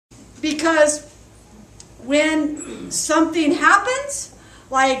Because when something happens,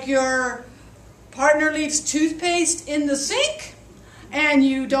 like your partner leaves toothpaste in the sink and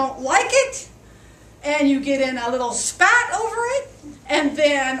you don't like it, and you get in a little spat over it, and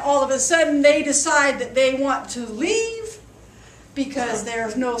then all of a sudden they decide that they want to leave because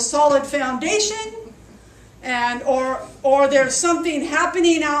there's no solid foundation, and or there's something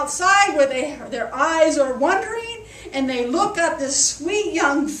happening outside where their eyes are wandering, and they look at this sweet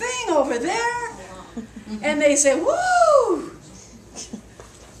young thing over there, and they say, "Woo!"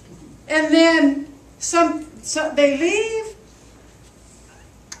 And then they leave.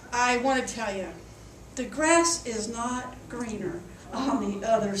 I want to tell you, the grass is not greener on the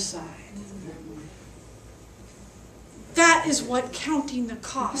other side. That is what counting the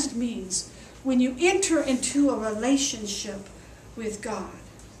cost means when you enter into a relationship with God.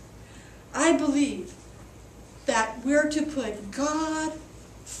 I believe that we're to put God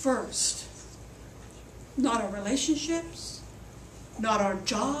first. Not our relationships, not our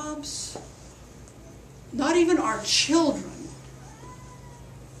jobs, not even our children,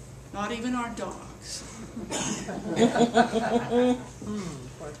 not even our dogs.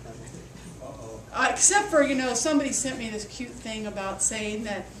 Except for, somebody sent me this cute thing about saying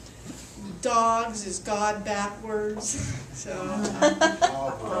that dogs is God backwards. So,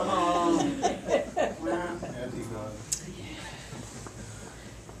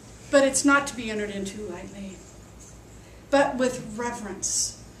 but it's not to be entered into lightly, but with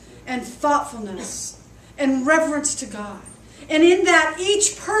reverence and thoughtfulness and reverence to God. And in that,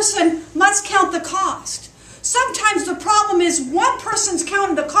 each person must count the cost. Sometimes the problem is one person's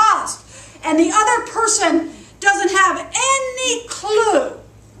counting the cost, and the other person doesn't have any clue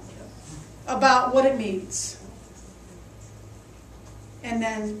about what it means. And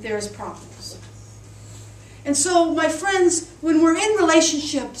then there's problems. And so, my friends, when we're in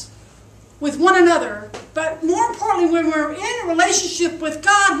relationships with one another, but more importantly, when we're in a relationship with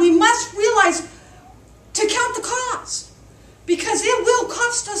God, we must realize to count the cost. Because it will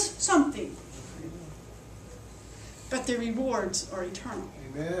cost us something. But the rewards are eternal.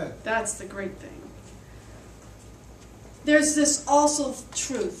 Amen. That's the great thing. There's this also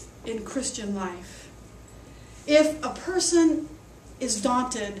truth in Christian life. If a person is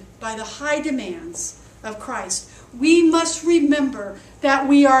daunted by the high demands of Christ, we must remember that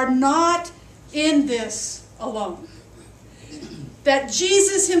we are not in this alone. That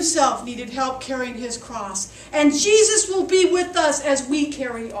Jesus himself needed help carrying his cross. And Jesus will be with us as we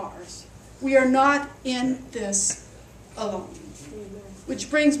carry ours. We are not in this alone.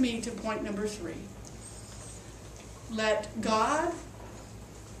 Which brings me to point number 3. Let God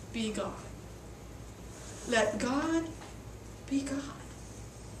be God. Let God be God.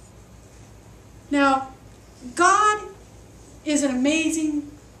 Now, God is an amazing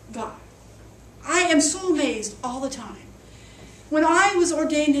God. I am so amazed all the time. When I was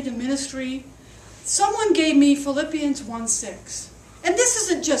ordained into ministry, someone gave me Philippians 1:6. And this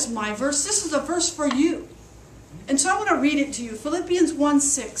isn't just my verse, this is a verse for you. And so I want to read it to you. Philippians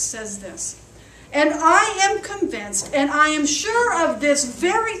 1:6 says this. And I am convinced, and I am sure of this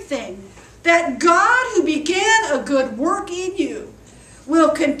very thing, that God who began a good work in you will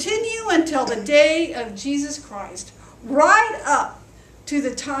continue until the day of Jesus Christ, right up to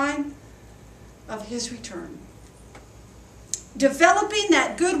the time of his return. Developing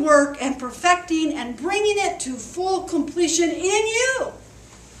that good work and perfecting and bringing it to full completion in you.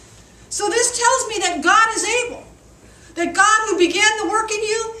 So this tells me that God is able. That God who began the work in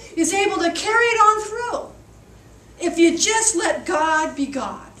you is able to carry it on through. If you just let God be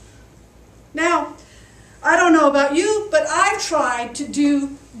God. Now, I don't know about you, but I've tried to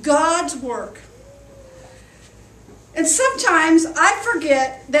do God's work. And sometimes I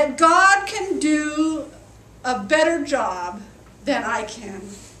forget that God can do a better job than I can.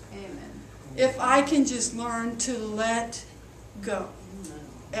 Amen. If I can just learn to let go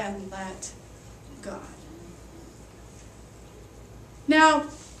and let God. Now,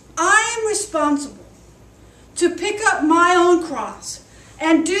 I am responsible to pick up my own cross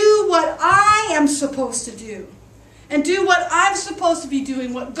and do what I am supposed to do. And do what I'm supposed to be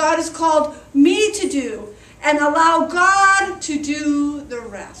doing, what God has called me to do, and allow God to do the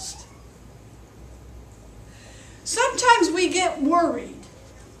rest. Sometimes we get worried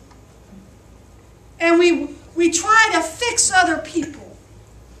and we try to fix other people.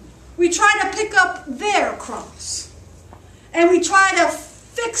 We try to pick up their cross and we try to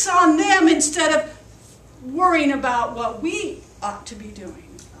fix on them instead of worrying about what we ought to be doing.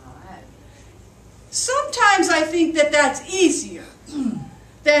 Sometimes I think that that's easier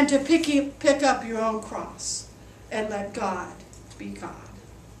than to pick up your own cross and let God be God.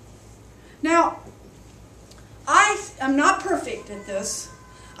 Now, I am not perfect at this.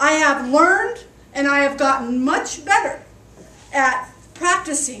 I have learned and I have gotten much better at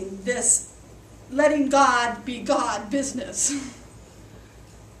practicing this letting God be God business.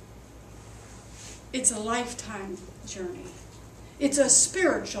 It's a lifetime journey. It's a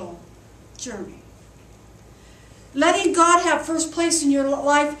spiritual journey. Letting God have first place in your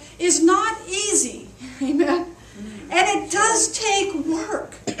life is not easy. Amen. And it does take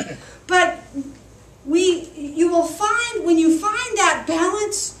work. But you will find, when you find that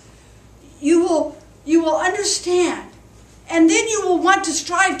balance, you will understand. And then you will want to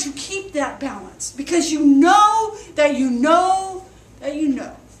strive to keep that balance, because you know that you know that you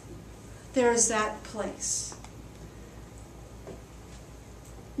know there is that place.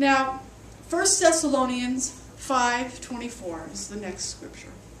 Now, 1 Thessalonians 5:24 is the next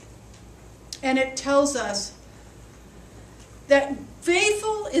scripture. And it tells us that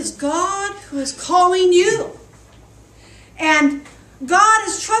faithful is God who is calling you. And God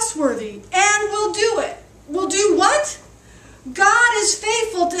is trustworthy and will do it. Will do what? God is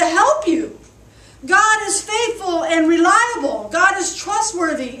faithful to help you. God is faithful and reliable. God is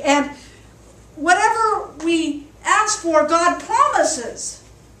trustworthy. And whatever we ask for, God promises.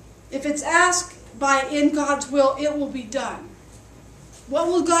 If it's asked in God's will, it will be done. What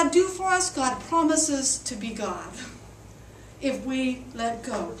will God do for us? God promises to be God, if we let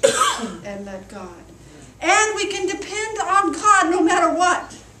go and let God. And we can depend on God no matter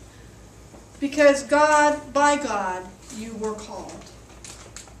what, because by God, you were called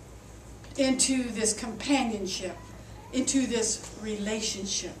into this companionship, into this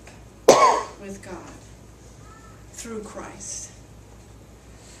relationship with God through Christ.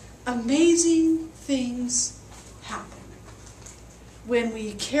 Amazing things happen when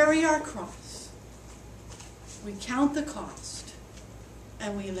we carry our cross, we count the cost,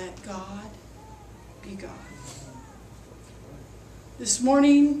 and we let God be God. This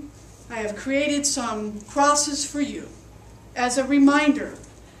morning, I have created some crosses for you as a reminder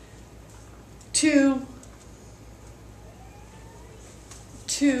to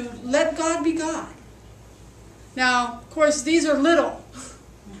let God be God. Now, of course, these are little.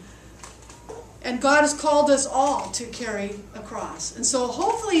 And God has called us all to carry a cross. And so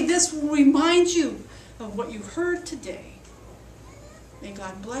hopefully this will remind you of what you heard today. May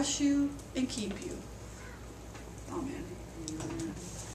God bless you and keep you. Amen.